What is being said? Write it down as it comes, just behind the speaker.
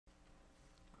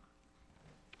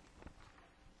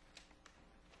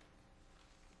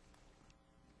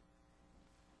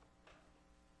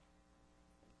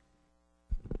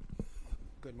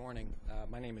Good morning.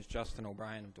 My name is Justin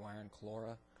O'Brien of Dwyer &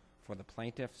 Calora. For the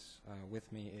plaintiffs,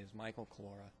 with me is Michael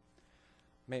Calora.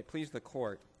 May it please the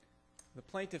Court, the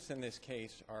plaintiffs in this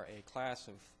case are a class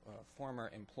of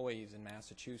former employees in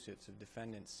Massachusetts of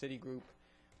defendants Citigroup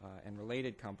and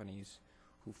related companies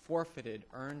who forfeited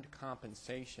earned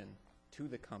compensation to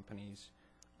the companies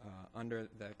under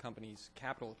the company's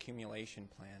capital accumulation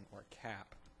plan, or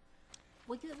CAP.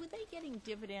 Were they getting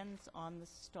dividends on the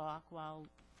stock while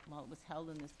it was held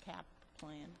in this CAP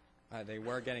plan? They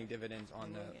were getting dividends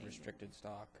on the restricted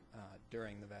stock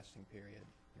during the vesting period,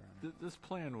 Your Honor. This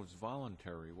plan was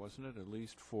voluntary, wasn't it, at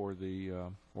least for the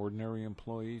ordinary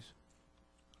employees?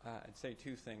 I'd say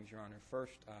two things, Your Honor.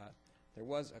 First, there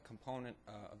was a component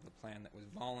of the plan that was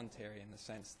voluntary in the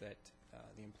sense that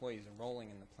the employees enrolling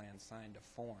in the plan signed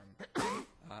a form.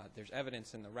 There's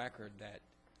evidence in the record that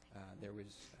there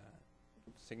was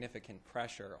significant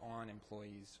pressure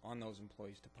on those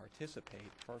employees to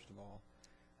participate, first of all.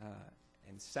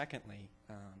 And secondly,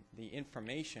 the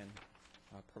information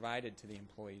provided to the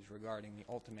employees regarding the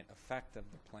ultimate effect of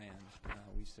the plan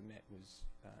we submit was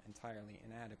entirely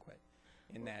inadequate,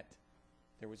 in that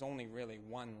there was only really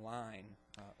one line,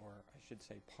 or I should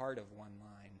say part of one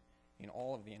line, in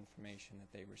all of the information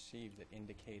that they received that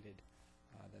indicated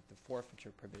that the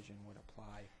forfeiture provision would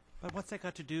apply. But what's that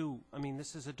got to do? I mean,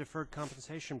 this is a deferred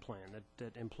compensation plan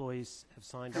that employees have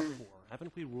signed up for.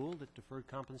 Haven't we ruled that deferred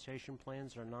compensation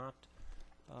plans are not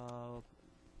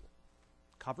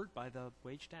covered by the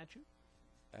wage statute?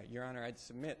 Your Honor, I'd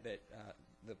submit that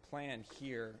the plan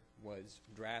here was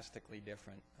drastically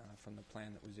different from the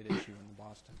plan that was at issue in the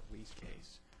Boston police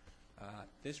case.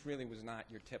 This really was not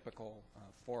your typical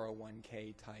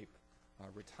 401k type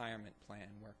retirement plan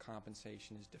where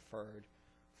compensation is deferred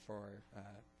for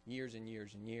years and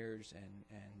years and years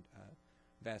and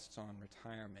vests on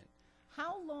retirement.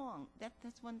 How long?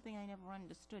 That's one thing I never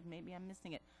understood. Maybe I'm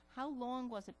missing it. How long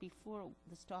was it before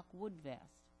the stock would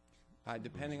vest?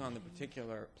 Depending on the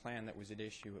particular plan that was at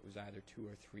issue, it was either 2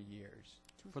 or 3 years.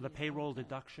 For the payroll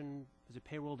deduction, is it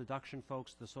payroll deduction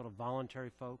folks, the sort of voluntary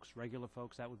folks, regular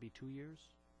folks, that would be 2 years?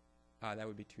 That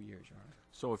would be 2 years, Your Honor.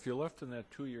 So if you left in that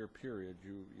 2-year period,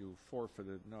 you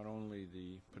forfeited not only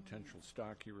the potential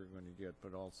stock you were going to get,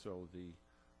 but also the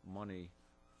money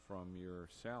from your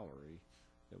salary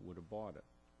that would have bought it.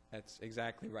 That's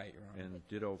exactly right, Your Honor. And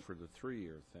ditto for the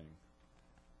 3-year thing.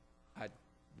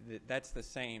 That's the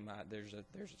same. There's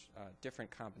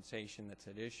different compensation that's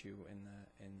at issue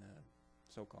in the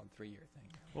so-called 3-year thing.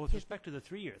 Well, with respect to the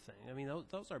 3-year thing, I mean,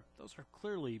 those are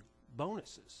clearly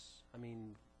bonuses. I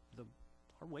mean,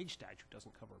 our wage statute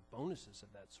doesn't cover bonuses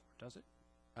of that sort, does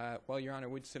it? Well, Your Honor,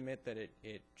 would submit that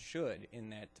it should,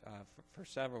 in that for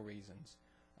several reasons.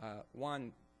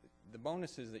 One, the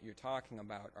bonuses that you're talking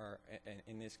about are,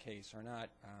 in this case, are not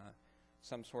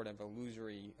some sort of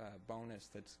illusory bonus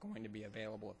that's going to be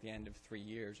available at the end of 3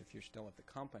 years if you're still at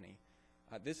the company.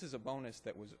 This is a bonus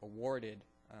that was awarded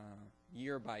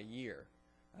year by year,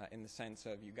 in the sense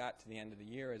of you got to the end of the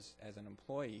year as an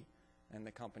employee and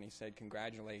the company said,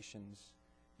 congratulations,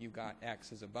 you got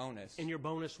X as a bonus. And your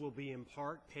bonus will be in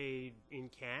part paid in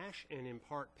cash and in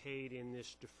part paid in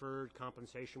this deferred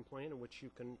compensation plan in which you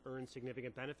can earn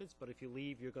significant benefits, but if you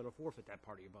leave, you're going to forfeit that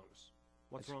part of your bonus.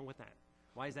 What's wrong with that?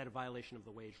 Why is that a violation of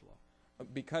the wage law?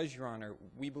 Because, Your Honor,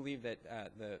 we believe that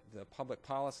the public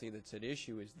policy that's at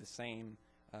issue is the same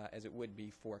as it would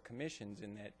be for commissions,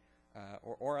 in that,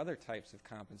 or other types of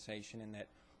compensation, in that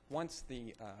once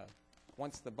the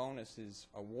bonus is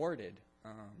awarded,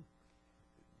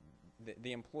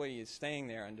 the employee is staying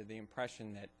there under the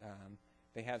impression that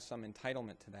they have some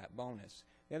entitlement to that bonus.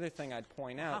 The other thing I'd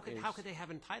point out is... How could they have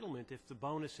entitlement if the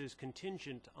bonus is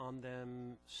contingent on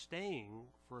them staying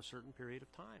for a certain period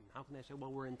of time? How can they say,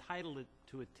 well, we're entitled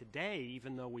to it today,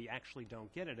 even though we actually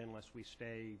don't get it unless we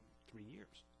stay 3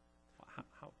 years?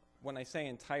 How? When I say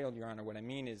entitled, Your Honor, what I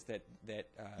mean is that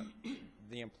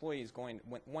the employee is going,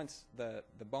 once the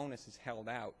bonus is held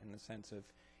out, in the sense of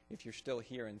if you're still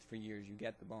here in 3 years, you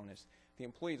get the bonus. The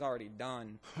employee's already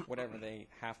done whatever they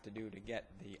have to do to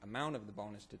get the amount of the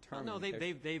bonus determined. Well,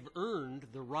 no, they've earned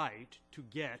the right to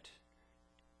get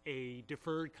a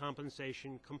deferred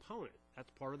compensation component.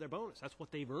 That's part of their bonus. That's what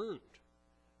they've earned,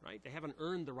 right? They haven't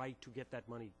earned the right to get that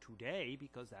money today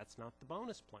because that's not the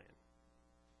bonus plan.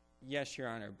 Yes, Your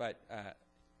Honor, but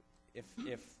if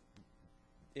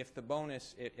the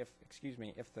bonus,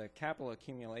 if the capital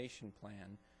accumulation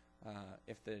plan,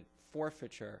 if the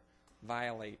forfeiture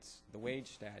violates the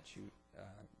wage statute,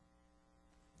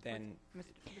 then...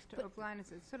 Mr. O'Brien,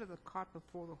 it's sort of the cart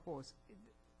before the horse.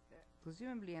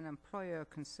 Presumably an employer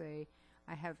can say,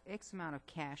 I have X amount of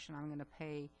cash and I'm going to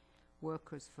pay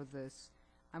workers for this.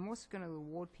 I'm also going to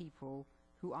reward people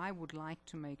who I would like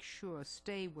to make sure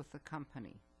stay with the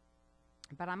company.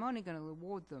 But I'm only going to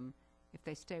reward them if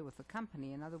they stay with the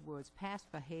company. In other words,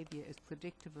 past behavior is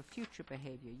predictive of future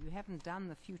behavior. You haven't done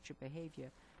the future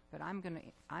behavior, but I'm going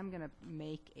to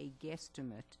make a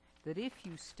guesstimate that if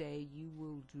you stay, you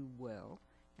will do well.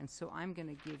 And so I'm going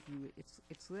to give you,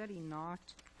 it's really not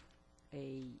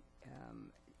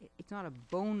it's not a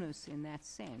bonus in that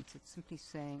sense. It's simply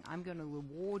saying, I'm going to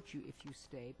reward you if you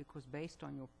stay, because based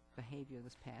on your behavior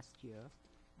this past year,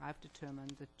 I've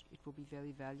determined that it will be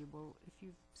very valuable if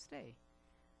you stay.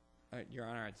 Your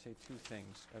Honor, I'd say two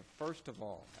things. First of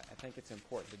all, I think it's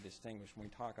important to distinguish when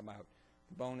we talk about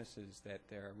bonuses that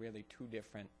there are really two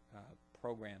different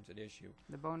programs at issue.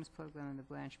 The bonus program and the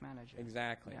branch manager.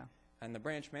 Exactly. Yeah. And the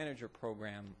branch manager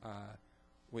program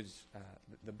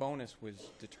the bonus was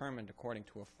determined according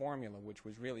to a formula which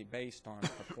was really based on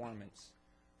performance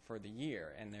for the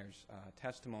year. And there's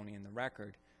testimony in the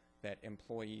record that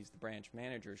employees, the branch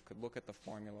managers, could look at the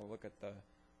formula, look at the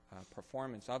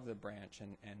performance of the branch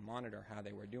and monitor how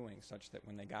they were doing, such that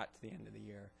when they got to the end of the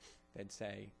year, they'd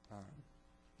say,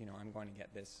 I'm going to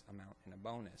get this amount in a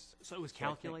bonus. So it was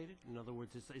calculated? In other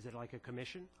words, is it like a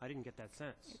commission? I didn't get that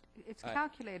sense. It's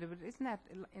calculated, but isn't that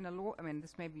in a law? I mean,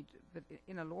 this may be, but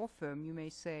in a law firm, you may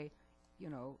say,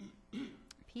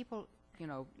 people,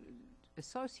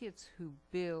 associates who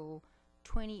bill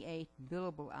 28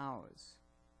 billable hours.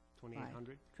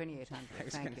 2,800?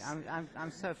 2,800. Thank you.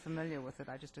 I'm so familiar with it.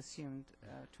 I just assumed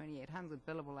 2,800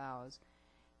 billable hours.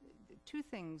 Two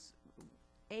things.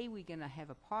 A, we're going to have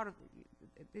a part of.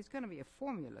 There's going to be a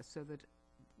formula so that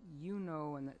you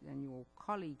know and your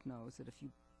colleague knows that if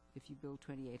you bill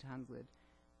 2,800,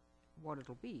 what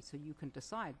it'll be. So you can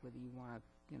decide whether you want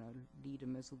to lead a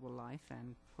miserable life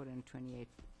and put in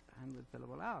 2,800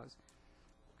 billable hours.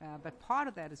 But part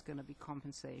of that is going to be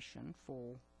compensation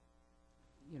for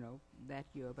that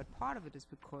year. But part of it is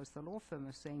because the law firm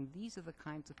is saying these are the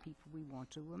kinds of people we want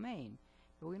to remain.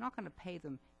 But we're not going to pay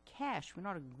them cash. We're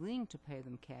not agreeing to pay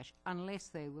them cash unless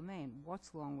they remain.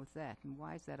 What's wrong with that? And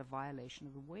why is that a violation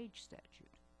of the wage statute?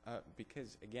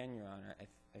 Because, again, Your Honor,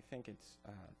 I think it's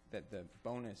that the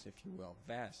bonus, if you will,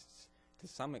 vests to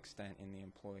some extent in the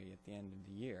employee at the end of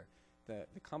the year.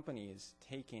 The company is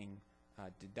taking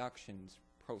deductions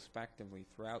prospectively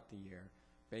throughout the year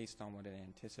based on what it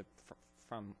anticipates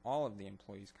from all of the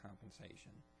employees'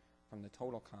 compensation, from the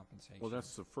total compensation. Well,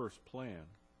 that's the first plan.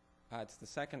 It's the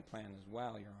second plan as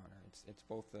well, Your Honor. It's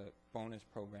both the bonus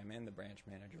program and the branch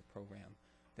manager program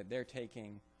that they're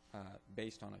taking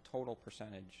based on a total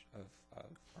percentage of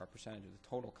our percentage of the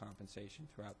total compensation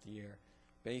throughout the year,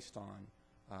 based on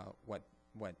what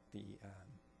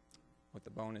the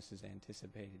bonus is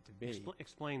anticipated to be.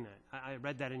 Explain that. I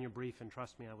read that in your brief, and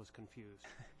trust me, I was confused.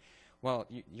 Well,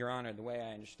 Your Honor, the way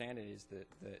I understand it is that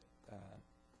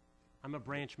I'm a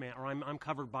branch man, or I'm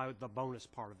covered by the bonus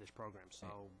part of this program. So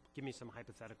give me some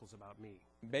hypotheticals about me.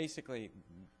 Basically,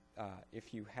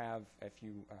 if your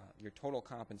total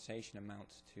compensation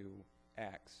amounts to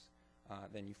X,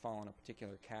 then you fall in a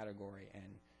particular category,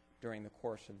 and during the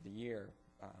course of the year,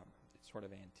 it's sort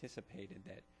of anticipated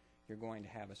that you're going to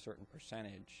have a certain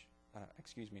percentage,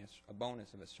 a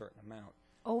bonus of a certain amount.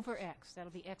 Over X.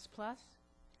 That'll be X plus?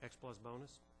 X plus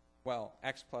bonus? Well,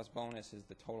 X plus bonus is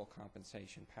the total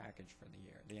compensation package for the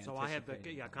year. So I have the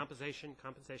compensation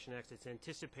X. It's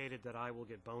anticipated that I will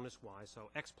get bonus Y. So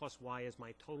X plus Y is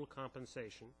my total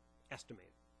compensation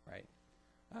estimated. Right.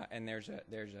 And there's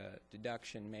a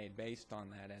deduction made based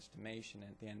on that estimation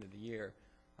at the end of the year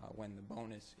when the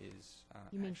bonus is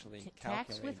actually calculated.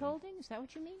 Tax withholding? Is that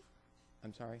what you mean?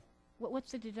 I'm sorry?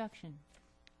 What's the deduction?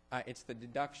 It's the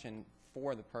deduction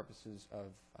for the purposes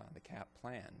of the CAP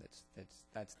plan.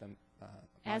 That's the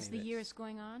as the year is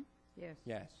going on? Yes.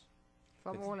 Yes.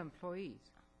 From all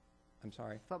employees. I'm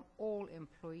sorry? From all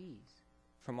employees.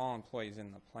 From all employees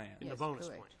in the plan. In the Yes, bonus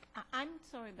correct. point. I'm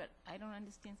sorry, but I don't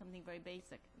understand something very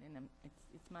basic, and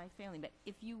it's my failing. But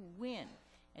if you win,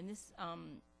 and this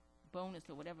bonus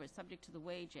or whatever is subject to the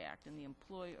Wage Act, and the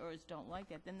employers don't like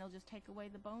that, then they'll just take away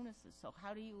the bonuses. So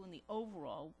how do you, in the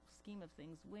overall scheme of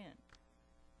things, win?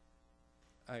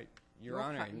 Your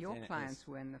Honor, your clients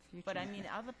win in the future. But I mean,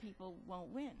 other people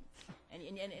won't win. And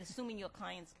assuming your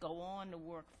clients go on to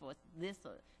work for this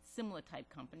or similar type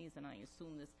companies, and I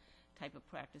assume this type of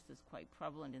practice is quite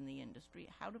prevalent in the industry,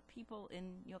 how do people in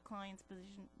your client's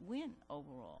position win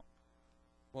overall?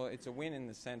 Well, it's a win in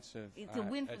the sense of... It's a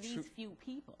win for these few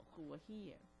people who are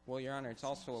here. Well, Your Honor, it's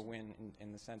also a win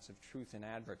in the sense of truth in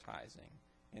advertising,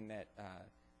 in that,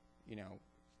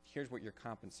 here's what your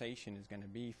compensation is going to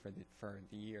be for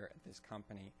the year at this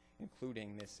company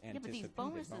including this Yeah, anticipated but these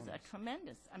bonus. bonuses are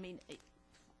tremendous. I mean,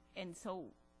 and so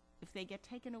if they get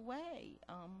taken away,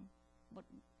 what?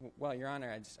 Well, Your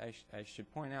Honor, I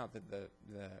should point out that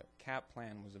the cap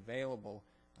plan was available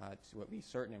to at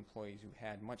least certain employees who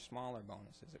had much smaller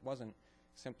bonuses. It wasn't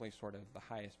simply sort of the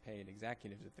highest paid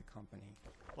executives at the company.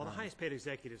 Well, the highest paid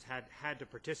executives had to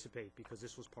participate because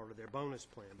this was part of their bonus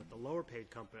plan, but the lower paid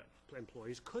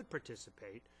employees could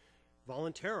participate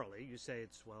voluntarily. You say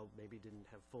it's, well, maybe didn't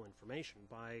have full information,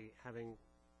 by having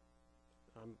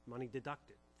money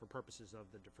deducted for purposes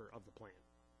of the plan.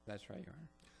 That's right, Your Honor.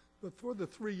 But for the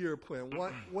 3-year plan,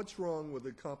 what's wrong with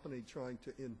the company trying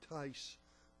to entice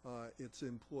its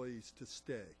employees to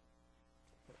stay?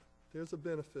 There's a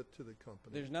benefit to the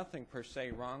company. There's nothing per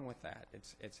se wrong with that.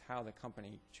 It's how the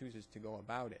company chooses to go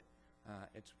about it.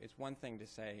 It's one thing to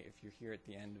say, if you're here at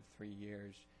the end of 3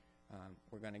 years,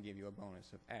 we're going to give you a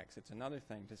bonus of X. It's another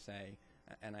thing to say,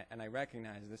 and I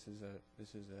recognize this is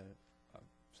a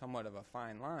somewhat of a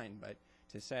fine line, but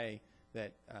to say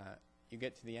that you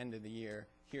get to the end of the year,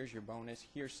 here's your bonus,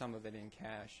 here's some of it in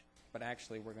cash, but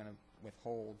actually we're going to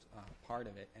withhold part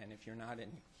of it, and if you're not in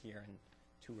here in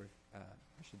 2 or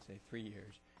I should say 3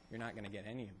 years, you're not going to get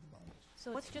any of the bonus.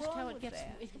 So What's it's just wrong how it with gets.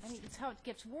 that? It's how it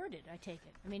gets worded. I take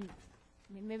it. I mean,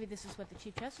 maybe this is what the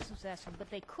Chief Justice was asking, but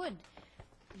they could.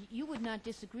 You would not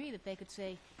disagree that they could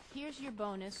say, "Here's your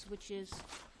bonus," which is,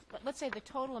 let's say the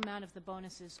total amount of the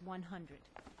bonus is 100,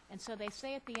 and so they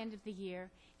say at the end of the year,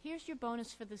 "Here's your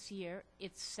bonus for this year.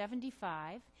 It's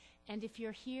 75, and if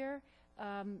you're here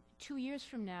 2 years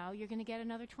from now, you're going to get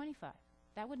another 25."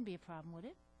 That wouldn't be a problem, would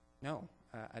it? No,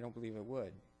 I don't believe it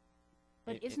would.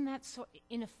 But isn't that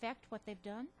in effect what they've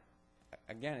done?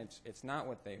 Again, it's not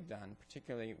what they've done,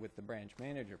 particularly with the branch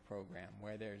manager program,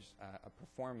 where there's a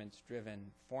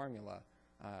performance-driven formula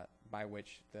by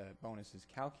which the bonus is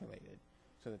calculated,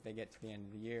 so that they get to the end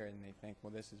of the year and they think,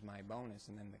 well, this is my bonus,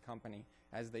 and then the company,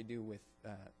 as they do with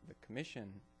the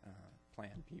commission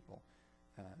plan people,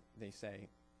 they say,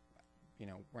 you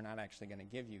know, we're not actually going to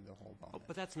give you the whole bonus. Oh,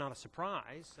 but that's not a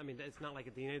surprise. I mean, it's not like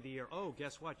at the end of the year, oh,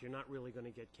 guess what, you're not really going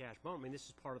to get cash bonus. I mean, this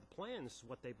is part of the plan. This is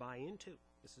what they buy into.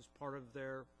 This is part of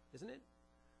their, isn't it?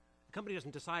 The company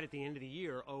doesn't decide at the end of the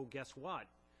year, oh, guess what,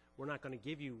 we're not going to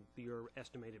give you your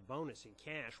estimated bonus in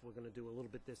cash. We're going to do a little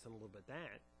bit this and a little bit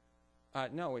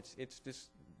that. No, it's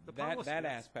just The that policy,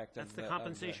 aspect of that's the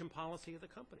compensation policy of the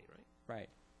company, right? Right.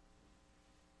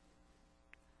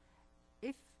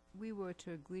 If we were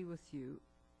to agree with you,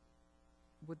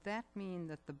 would that mean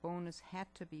that the bonus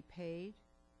had to be paid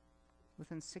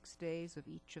within 6 days of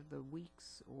each of the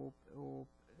weeks, or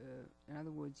in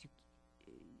other words,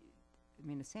 I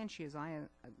mean, essentially, as I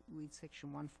read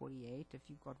Section 148, if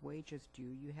you've got wages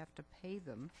due, you have to pay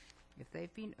them. If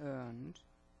they've been earned,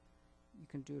 you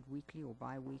can do it weekly or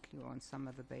bi-weekly or on some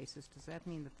other basis. Does that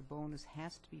mean that the bonus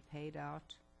has to be paid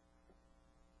out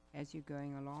as you're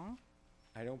going along?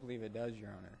 I don't believe it does, Your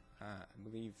Honor. I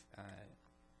believe...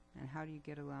 and how do you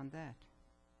get around that?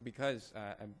 Because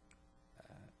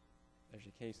there's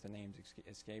a case, the name's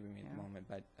escaping me at the moment,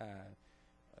 but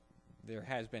there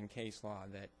has been case law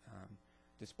that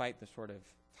despite the sort of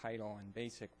title and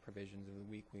basic provisions of the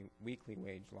weekly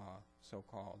wage law,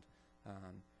 so-called,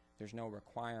 there's no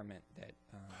requirement that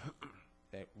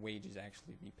that wages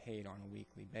actually be paid on a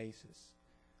weekly basis.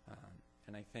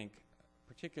 And I think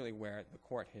particularly where the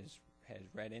court has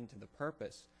read into the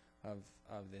purpose of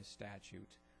this statute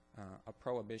a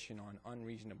prohibition on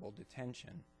unreasonable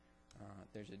detention.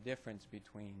 There's a difference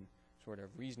between sort of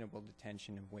reasonable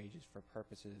detention of wages for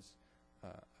purposes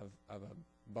of a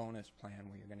bonus plan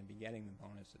where you're going to be getting the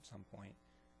bonus at some point,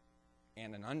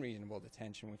 and an unreasonable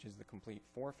detention, which is the complete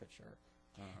forfeiture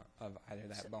of either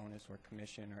that bonus or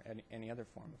commission or any other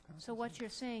form of compensation. So what you're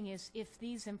saying is, if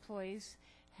these employees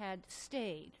had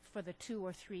stayed for the 2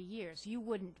 or 3 years, you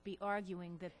wouldn't be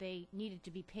arguing that they needed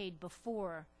to be paid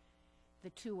before the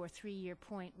 2 or 3 year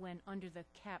point when, under the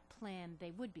cap plan,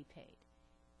 they would be paid.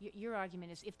 Your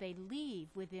argument is if they leave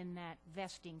within that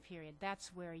vesting period,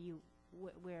 that's where you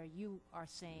are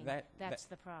saying that's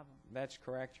the problem. That's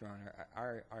correct, Your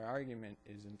Honor. Our argument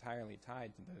is entirely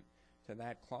tied to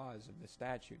that clause of the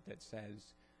statute that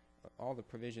says all the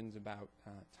provisions about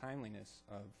timeliness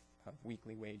of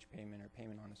weekly wage payment or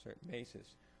payment on a certain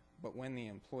basis. But when the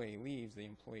employee leaves, the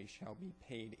employee shall be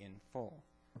paid in full.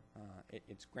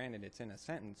 It's granted it's in a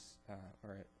sentence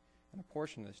or in a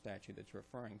portion of the statute that's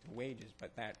referring to wages,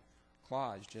 but that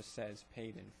clause just says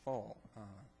paid in full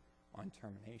on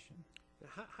termination.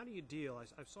 Now, how do you deal,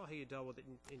 I saw how you dealt with it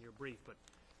in your brief, but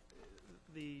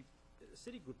the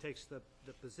Citigroup takes the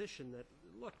position that,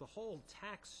 look, the whole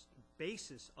tax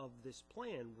basis of this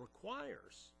plan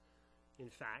requires in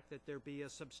fact, that there be a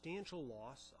substantial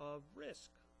loss of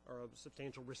risk, or a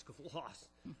substantial risk of loss,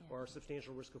 or a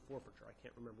substantial risk of forfeiture. I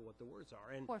can't remember what the words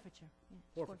are. And Forfeiture. Yeah.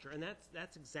 forfeiture. And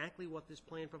that's exactly what this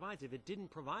plan provides. If it didn't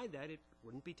provide that, it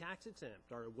wouldn't be tax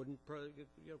exempt, or it wouldn't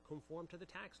conform to the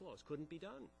tax laws. Couldn't be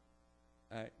done.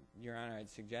 Your Honor, I'd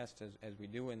suggest, as we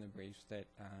do in the briefs, that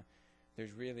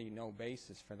there's really no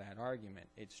basis for that argument.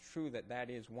 It's true that that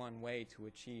is one way to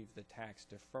achieve the tax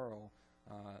deferral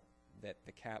that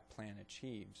the CAP plan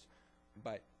achieves,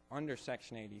 but under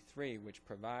Section 83, which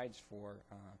provides for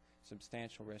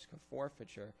substantial risk of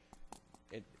forfeiture,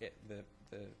 the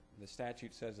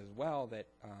statute says as well that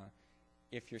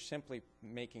if you're simply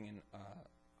making an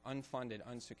unfunded,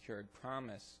 unsecured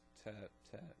promise to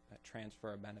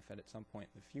transfer a benefit at some point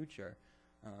in the future,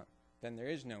 then there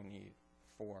is no need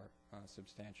for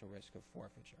substantial risk of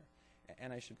forfeiture.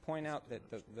 And I should point out that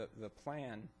the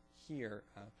plan here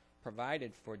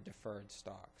provided for deferred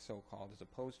stock, so-called, as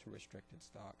opposed to restricted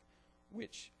stock,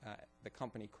 which the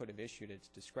company could have issued its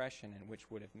discretion and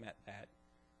which would have met that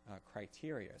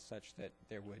criteria, such that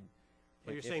there would...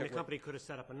 Well, you're saying the company could have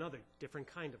set up another different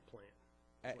kind of plan.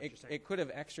 It could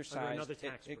have exercised another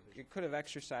tax provision. It could have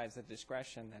exercised the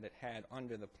discretion that it had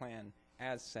under the plan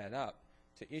as set up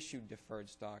to issue deferred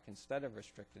stock instead of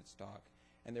restricted stock,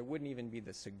 and there wouldn't even be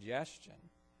the suggestion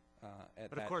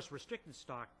But of course, restricted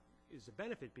stock is a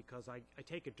benefit because I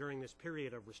take it during this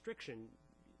period of restriction,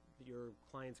 your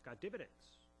clients got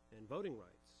dividends and voting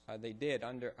rights. They did.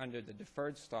 Under the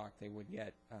deferred stock, they would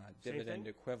get dividend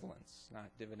thing? equivalents, not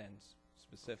dividends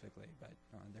specifically. But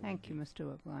there Thank you, would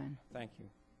Mr. O'Brien. be. Thank you.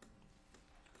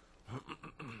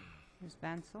 Ms.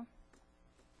 Bansal?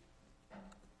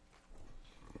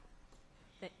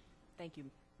 Thank you,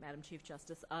 Madam Chief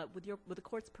Justice. With the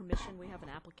court's permission, we have an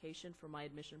application for my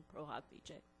admission pro hoc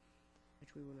vice.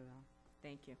 Which we will allow.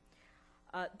 Thank you.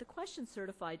 The question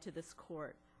certified to this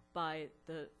court by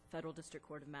the Federal District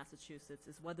Court of Massachusetts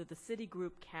is whether the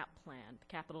Citigroup CAP plan, the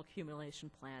Capital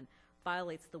Accumulation Plan,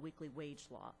 violates the weekly wage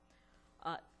law.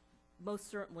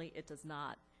 Most certainly it does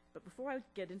not. But before I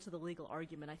get into the legal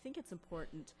argument, I think it's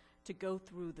important to go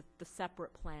through the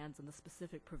separate plans and the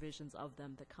specific provisions of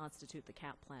them that constitute the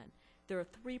CAP plan. There are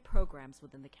 3 programs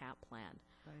within the CAP plan.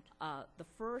 Right. The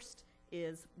first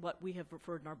is what we have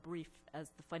referred in our brief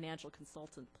as the Financial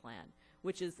Consultant Plan,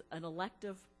 which is an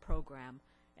elective program,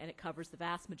 and it covers the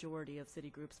vast majority of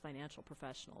Citigroup's financial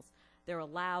professionals. They're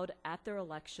allowed at their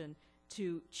election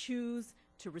to choose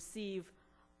to receive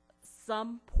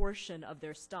some portion of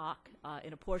their stock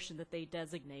in a portion that they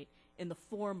designate in the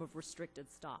form of restricted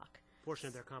stock. Portion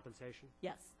of their compensation?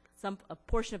 Yes, a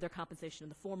portion of their compensation in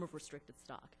the form of restricted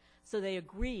stock. So they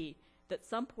agree that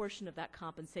some portion of that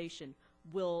compensation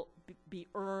will be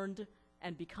earned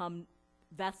and become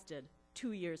vested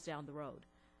 2 years down the road.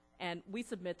 And we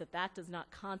submit that that does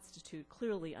not constitute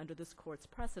clearly under this court's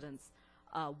precedence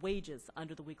wages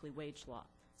under the weekly wage law.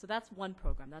 So that's one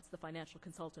program. That's the Financial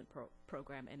Consultant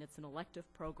Program, and it's an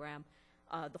elective program.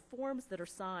 The forms that are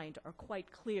signed are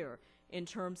quite clear in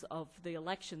terms of the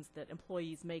elections that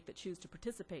employees make that choose to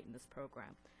participate in this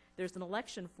program. There's an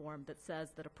election form that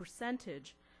says that a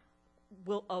percentage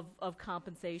of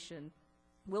compensation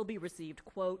will be received,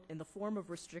 quote, in the form of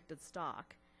restricted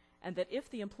stock, and that if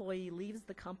the employee leaves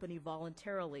the company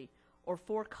voluntarily or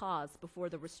for cause before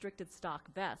the restricted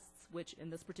stock vests, which in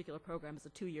this particular program is a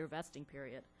 2-year vesting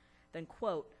period, then,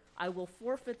 quote, I will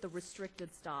forfeit the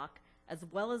restricted stock as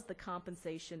well as the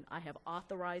compensation I have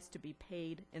authorized to be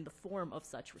paid in the form of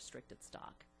such restricted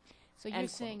stock. So you're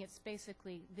saying it's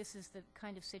basically, this is the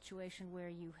kind of situation where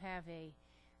you have a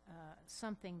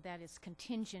something that is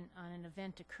contingent on an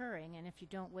event occurring, and if you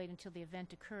don't wait until the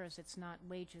event occurs, it's not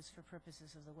wages for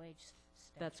purposes of the wage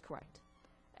statute. That's correct.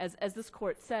 As this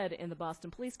court said in the Boston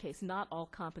Police case, not all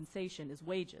compensation is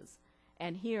wages.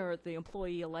 And here, the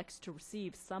employee elects to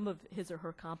receive some of his or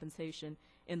her compensation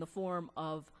in the form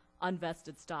of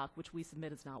unvested stock, which we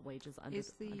submit as not wages under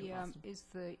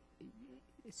Boston.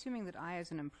 Assuming that I,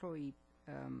 as an employee,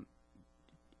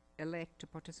 elect to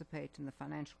participate in the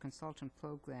financial consultant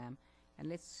program, and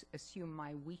let's assume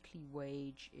my weekly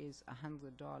wage is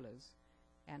 $100,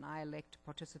 and I elect to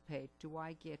participate, do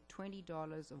I get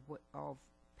 $20 of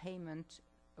payment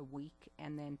a week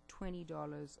and then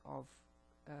 $20 of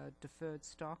deferred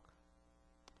stock?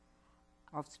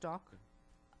 Of stock?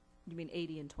 You mean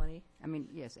 80 and 20? I mean,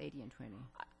 yes, 80 and 20.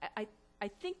 I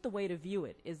think the way to view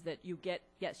it is that you get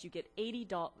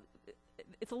 $80.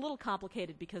 It's a little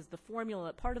complicated because the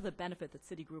formula, part of the benefit that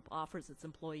Citigroup offers its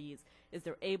employees is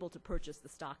they're able to purchase the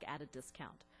stock at a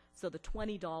discount. So the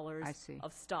 $20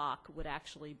 of stock would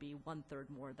actually be 1/3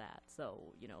 more of that.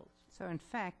 So, you know. So in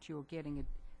fact, you're getting a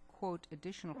quote,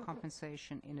 additional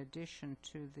compensation in addition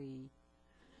to the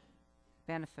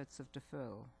benefits of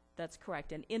deferral. That's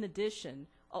correct. And in addition,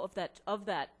 of that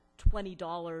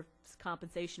 $20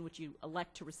 compensation which you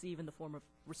elect to receive in the form of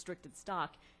restricted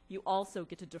stock, you also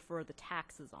get to defer the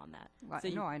taxes on that. Well, So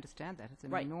you- no, I understand that. It's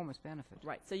an Right. enormous benefit.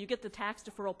 Right. So you get the tax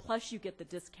deferral plus you get the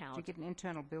discount. Do you get an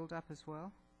internal build-up as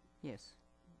well? Yes.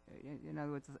 In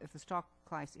other words, if the stock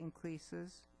price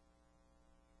increases,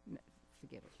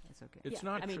 forget it. It's okay. It's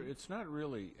Yeah, not I mean- it's not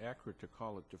really accurate to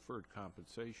call it deferred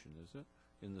compensation, is it?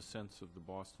 In the sense of the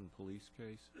Boston police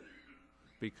case?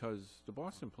 Because the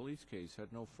Boston police case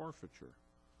had no forfeiture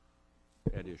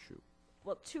at issue.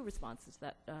 Well, two responses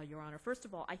to that, Your Honor. First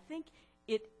of all, I think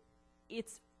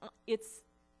it's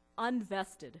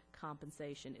unvested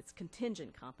compensation. It's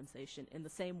contingent compensation in the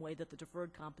same way that the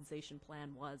deferred compensation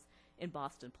plan was in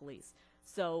Boston Police.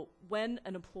 So when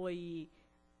an employee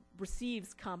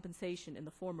receives compensation in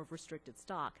the form of restricted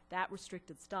stock, that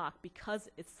restricted stock, because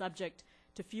it's subject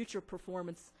to future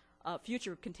performance,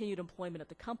 future continued employment at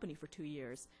the company for 2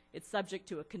 years, it's subject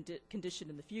to a condition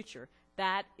in the future.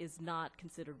 That is not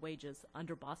considered wages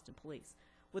under Boston Police.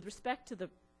 With respect to the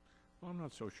Well, I'm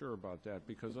not so sure about that,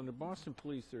 because under Boston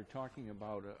Police, they're talking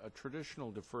about a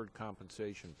traditional deferred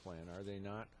compensation plan, are they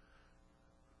not?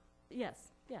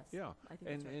 yes, Yeah, I think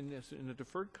that's right. and in the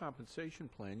deferred compensation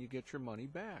plan, you get your money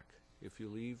back if you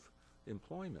leave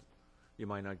employment. You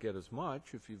might not get as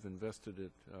much if you've invested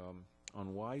it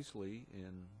unwisely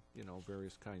in,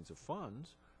 various kinds of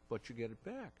funds, but you get it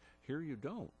back. Here you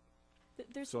don't.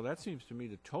 There's So that seems to me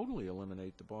to totally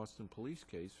eliminate the Boston Police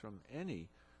case from any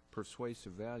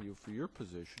persuasive value for your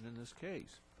position in this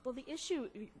case. Well, the issue,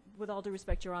 with all due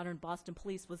respect, Your Honor, in Boston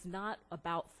Police was not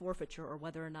about forfeiture or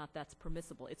whether or not that's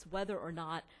permissible. It's whether or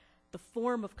not the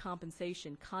form of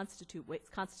compensation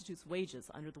constitutes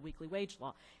wages under the weekly wage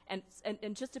law. And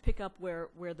just to pick up where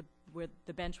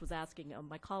the bench was asking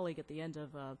my colleague at the end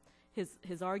of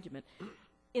his argument,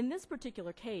 in this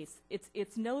particular case,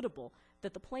 it's notable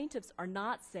that the plaintiffs are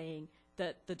not saying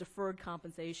that the deferred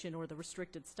compensation or the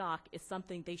restricted stock is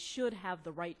something they should have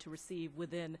the right to receive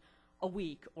within a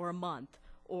week or a month,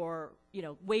 or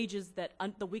wages that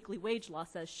the weekly wage law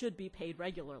says should be paid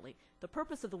regularly. The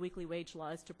purpose of the weekly wage law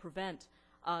is to prevent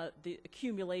the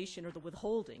accumulation or the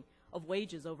withholding of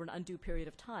wages over an undue period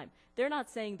of time. They're not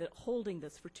saying that holding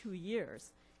this for 2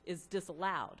 years is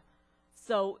disallowed.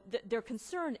 So their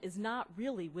concern is not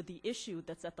really with the issue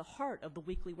that's at the heart of the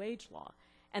weekly wage law.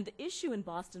 And the issue in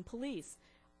Boston Police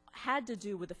had to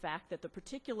do with the fact that the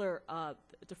particular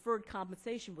deferred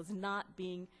compensation was not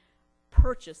being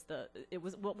purchased. It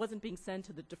wasn't being sent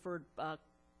to the deferred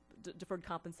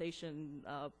compensation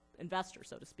investor,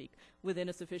 so to speak, within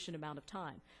a sufficient amount of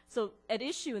time. So at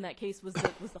issue in that case was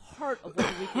the heart of what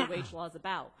the weekly wage law is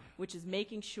about, which is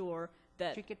making sure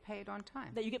that You get paid on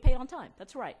time. that you get paid on time.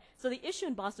 That's right. So the issue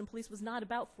in Boston Police was not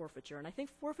about forfeiture, and I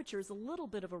think forfeiture is a little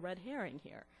bit of a red herring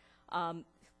here. And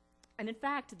in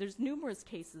fact, there's numerous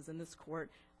cases in this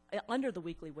court under the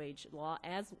weekly wage law,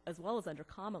 as well as under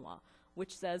common law,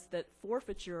 which says that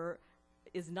forfeiture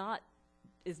is not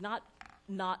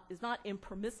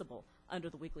impermissible under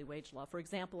the weekly wage law. For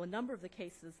example, a number of the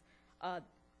cases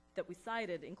that we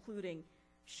cited, including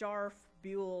Scharf,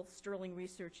 Buell, Sterling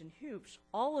Research, and Hoops,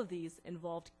 all of these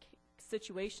involved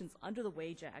situations under the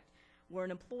Wage Act where an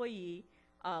employee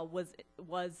was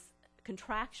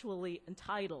contractually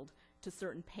entitled to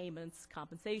certain payments,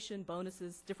 compensation,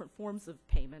 bonuses, different forms of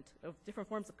payment, different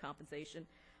forms of compensation,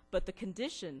 but the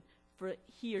condition for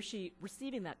he or she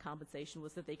receiving that compensation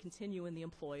was that they continue in the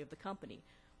employ of the company.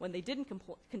 When they didn't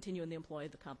continue in the employ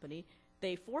of the company,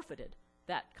 they forfeited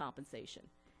that compensation.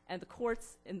 And the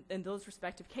courts in those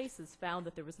respective cases found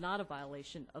that there was not a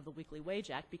violation of the Weekly Wage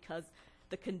Act because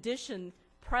the condition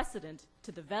precedent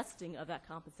to the vesting of that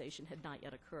compensation had not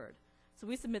yet occurred. So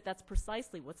we submit that's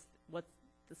precisely what's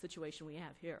the situation we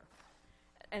have here.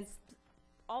 And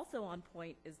also on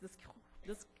point is this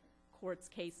court's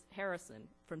case, Harrison,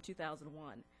 from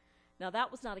 2001. Now,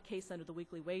 that was not a case under the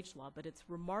weekly wage law, but it's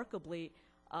remarkably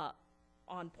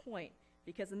on point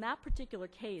because in that particular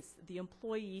case, the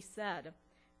employee said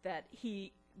that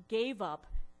he gave up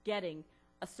getting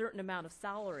a certain amount of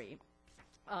salary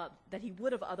that he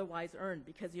would have otherwise earned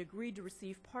because he agreed to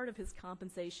receive part of his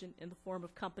compensation in the form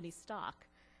of company stock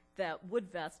that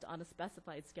would vest on a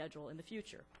specified schedule in the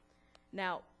future.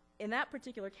 Now, in that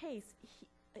particular case,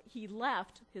 he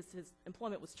left, his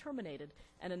employment was terminated,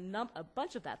 and a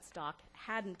bunch of that stock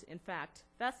hadn't, in fact,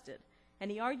 vested. And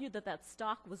he argued that that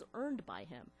stock was earned by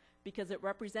him because it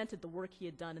represented the work he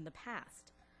had done in the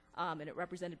past, and it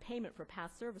represented payment for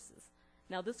past services.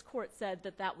 Now, this court said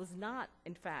that that was not,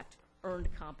 in fact,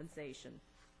 earned compensation.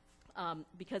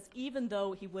 because even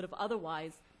though he would have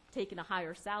otherwise taken a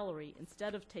higher salary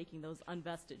instead of taking those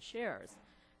unvested shares,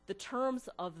 the terms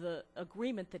of the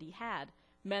agreement that he had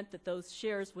meant that those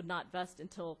shares would not vest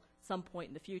until some point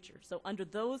in the future. So under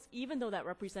those, even though that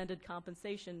represented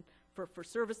compensation for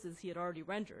services he had already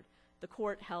rendered, the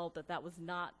court held that that was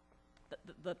not,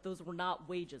 that those were not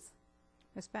wages.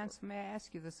 Ms. Spencer, may I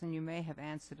ask you this, and you may have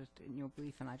answered it in your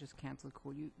brief, and I just can't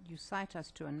recall. You cite us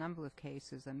to a number of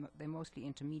cases, and they're mostly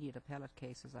intermediate appellate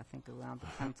cases, I think, around the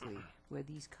country, where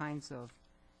these kinds of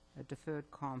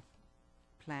deferred comp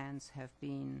plans have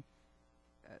been,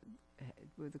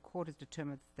 where the court has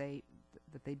determined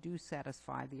that they do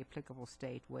satisfy the applicable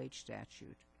state wage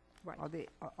statute. Right.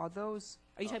 Are those?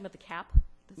 Are you talking about the cap,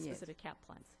 the Yes. specific cap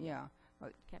plans? Yeah.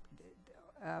 Cap.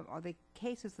 Are there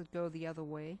cases that go the other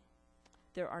way?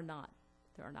 There are not.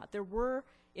 There are not. There were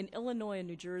in Illinois and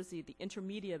New Jersey. The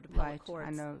intermediate appellate courts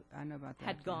I know about that.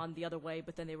 had yeah. gone the other way,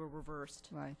 but then they were reversed.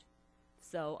 Right.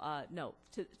 So no,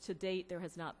 to date there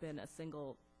has not been a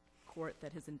single court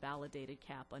that has invalidated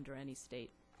cap under any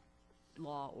state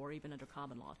law or even under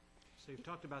common law. So you've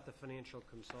talked about the financial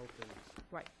consultant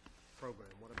Right. program.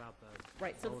 What about the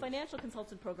Right. So the bonus? financial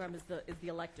consultant program is the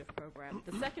elective program.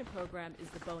 The second program is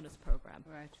the bonus program.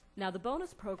 Right. Now, the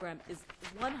bonus program is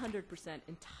 100%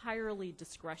 entirely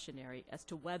discretionary as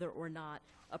to whether or not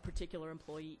a particular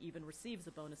employee even receives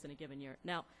a bonus in a given year.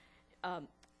 Now,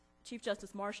 Chief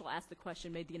Justice Marshall asked the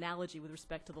question, made the analogy with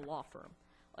respect to the law firm.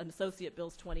 An associate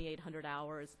bills 2,800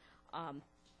 hours.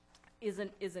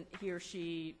 Isn't he or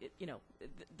she,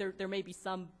 there may be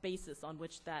some basis on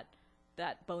which that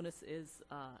bonus is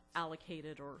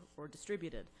allocated or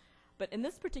distributed. But in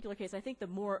this particular case, I think the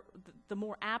more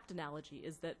apt analogy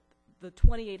is that the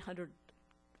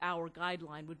 2,800-hour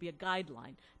guideline would be a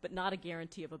guideline, but not a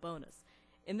guarantee of a bonus.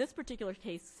 In this particular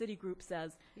case, Citigroup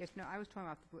says... Yes, no, I was talking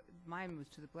about, mine was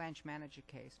to the branch manager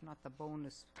case, not the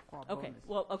bonus. Okay,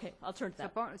 well, okay, I'll turn to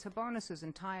that. So bonus is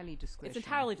entirely discretionary. It's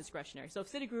entirely discretionary. So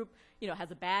if Citigroup,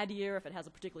 has a bad year, if it has a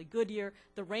particularly good year,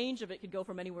 the range of it could go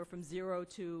from anywhere from 0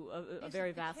 to a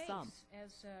very vast sum. Is it the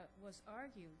case, as was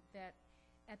argued, that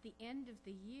at the end of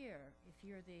the year, if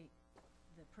you're the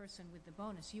person with the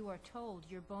bonus, you are told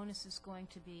your bonus is going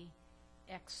to be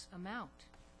X amount?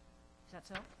 Is that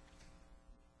so?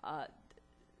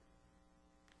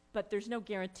 But there's no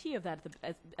guarantee of that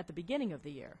at the beginning of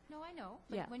the year. No, I know.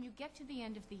 But Yeah. when you get to the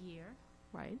end of the year,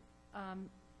 Right.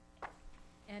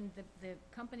 and the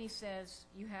company says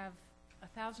you have a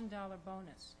 $1,000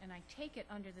 bonus, and I take it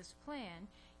under this plan,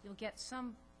 you'll get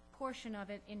some portion of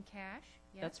it in cash,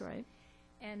 yes? That's right.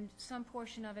 And some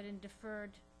portion of it in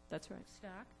deferred That's right.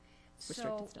 stock. Restricted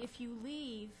So stock. if you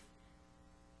leave,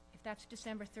 if that's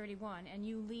December 31, and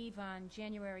you leave on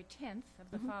January 10th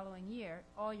of the following year,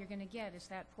 all you're going to get is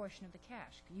that portion of the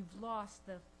cash. You've lost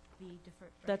the deferred.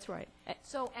 That's right.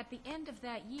 So at the end of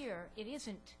that year, it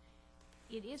isn't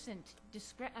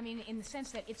I mean, in the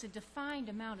sense that it's a defined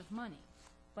amount of money,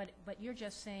 but you're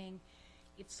just saying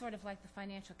it's sort of like the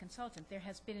financial consultant. There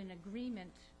has been an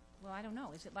agreement. Well, I don't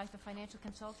know. Is it like the financial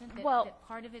consultant that, Well- that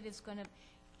part of it is going to,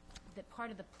 that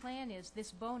part of the plan is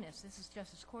this bonus? This is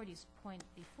Justice Cordy's point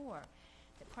before.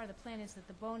 That part of the plan is that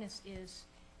the bonus is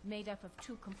made up of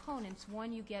two components.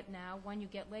 One you get now, one you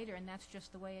get later, and that's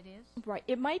just the way it is? Right.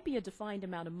 It might be a defined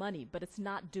amount of money, but it's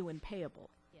not due and payable,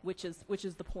 Yeah. which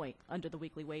is the point under the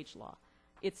weekly wage law.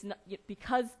 It's not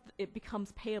because it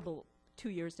becomes payable 2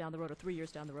 years down the road or 3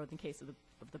 years down the road in case of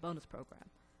the bonus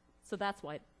program. So that's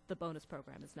why the bonus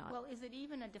program is not. Well, is it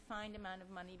even a defined amount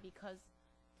of money because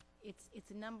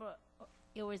it's a number,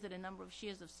 or is it a number of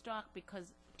shares of stock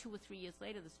because 2 or 3 years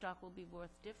later the stock will be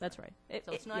worth different? That's right.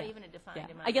 So it's not yeah. even a defined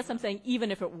Yeah. amount. I guess of I'm money. saying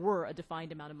even if it were a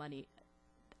defined amount of money,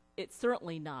 it's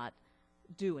certainly not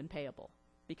due and payable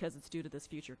because it's due to this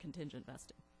future contingent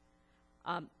vesting.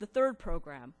 The third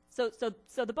program, so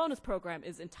the bonus program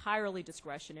is entirely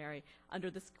discretionary.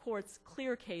 Under this court's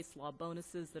clear case law,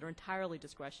 bonuses that are entirely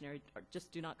discretionary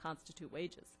just do not constitute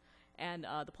wages. And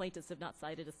the plaintiffs have not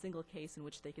cited a single case in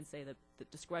which they can say that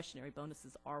discretionary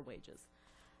bonuses are wages.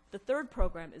 The third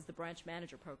program is the branch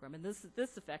manager program, and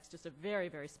this affects just a very,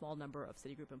 very small number of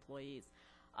Citigroup employees.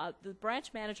 The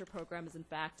branch manager program is, in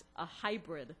fact, a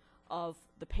hybrid of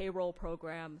the payroll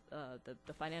program,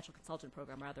 the financial consultant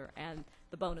program, rather, and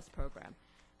the bonus program.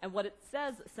 And what it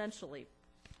says, essentially,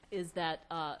 is that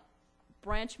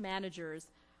branch managers,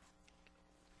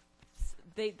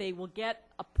 they will get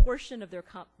a portion of their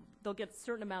they'll get a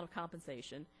certain amount of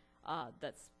compensation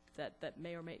that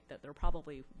may or may that are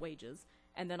probably wages,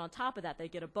 and then on top of that they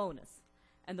get a bonus,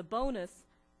 and the bonus,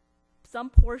 some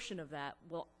portion of that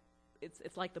will,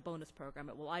 it's like the bonus program.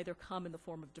 It will either come in the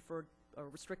form of deferred or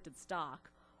restricted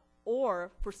stock, Or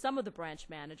for some of the branch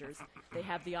managers, they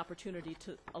have the opportunity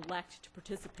to elect to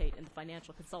participate in the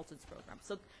financial consultants program.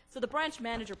 So the branch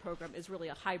manager program is really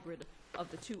a hybrid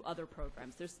of the two other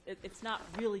programs. It's not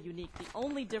really unique. The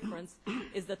only difference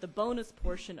is that the bonus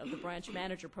portion of the branch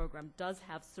manager program does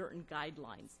have certain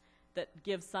guidelines that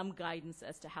give some guidance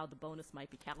as to how the bonus might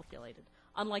be calculated.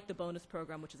 Unlike the bonus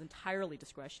program, which is entirely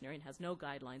discretionary and has no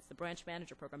guidelines, the branch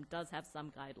manager program does have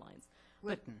some guidelines.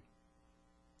 Written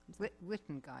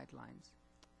guidelines.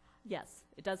 Yes,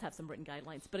 it does have some written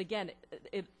guidelines. But again,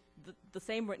 the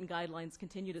same written guidelines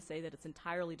continue to say that it's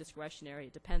entirely discretionary.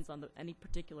 It depends on any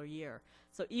particular year.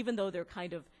 So even though they're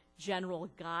kind of general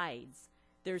guides,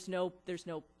 there's no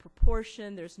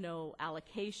proportion, there's no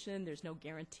allocation, there's no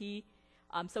guarantee.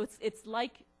 So it's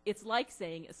like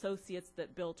saying associates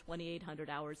that bill 2,800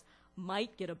 hours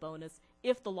might get a bonus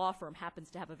if the law firm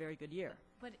happens to have a very good year.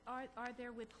 But are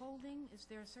there withholding? Is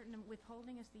there a certain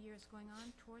withholding as the year is going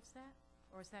on towards that?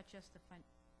 Or is that just the fun?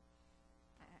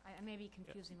 I may be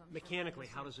confusing what Mr. Mechanically,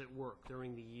 Rogers how said. does it work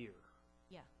during the year?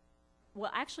 Yeah.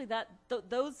 Well, actually,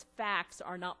 those facts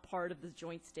are not part of the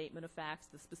joint statement of facts,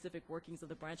 the specific workings of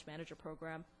the branch manager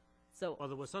program. So, Well,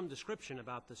 there was some description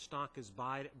about the stock is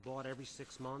bought every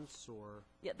 6 months, or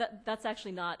yeah, that's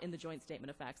actually not in the joint statement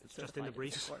of facts. It's just in the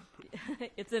briefs?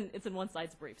 It's in one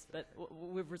side's briefs, but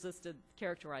we've resisted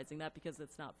characterizing that because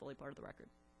it's not fully part of the record.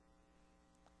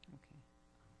 Okay.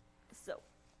 So,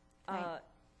 Thank-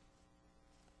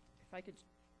 if I could,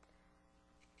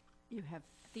 You have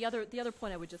the other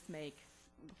point I would just make.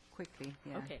 quickly,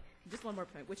 yeah. Okay, just one more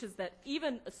point, which is that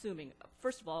even assuming,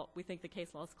 first of all, we think the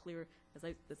case law is clear,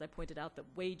 as I pointed out, that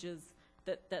wages,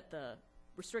 that the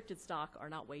restricted stock are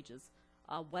not wages,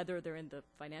 whether they're in the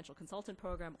financial consultant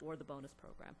program or the bonus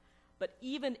program. But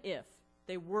even if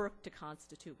they were to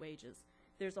constitute wages,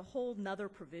 there's a whole nother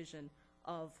provision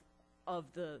of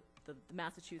the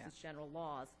Massachusetts general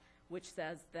laws, which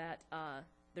says that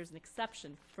there's an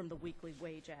exception from the Weekly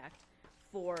Wage Act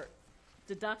for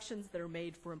deductions that are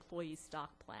made for employee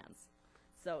stock plans.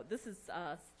 So this is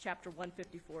Chapter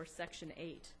 154, Section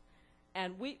 8.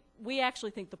 And we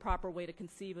actually think the proper way to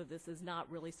conceive of this is not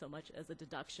really so much as a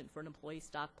deduction for an employee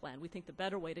stock plan. We think the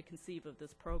better way to conceive of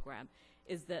this program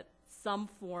is that some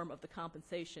form of the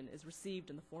compensation is received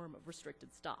in the form of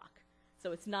restricted stock.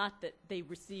 So it's not that they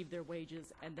receive their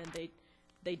wages and then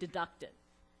they deduct it.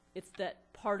 It's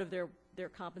that part of their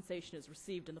compensation is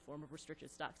received in the form of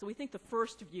restricted stock. So we think the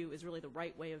first view is really the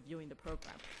right way of viewing the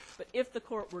program. But if the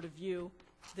court were to view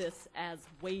this as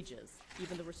wages,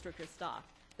 even the restricted stock,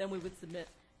 then we would submit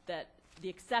that the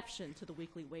exception to the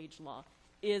weekly wage law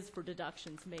is for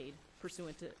deductions made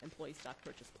pursuant to employee stock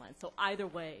purchase plans. So either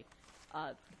way,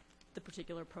 the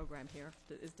particular program here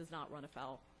does not run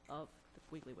afoul of the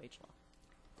weekly wage law.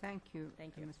 Thank you,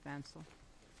 Thank you. Ms. Bansal.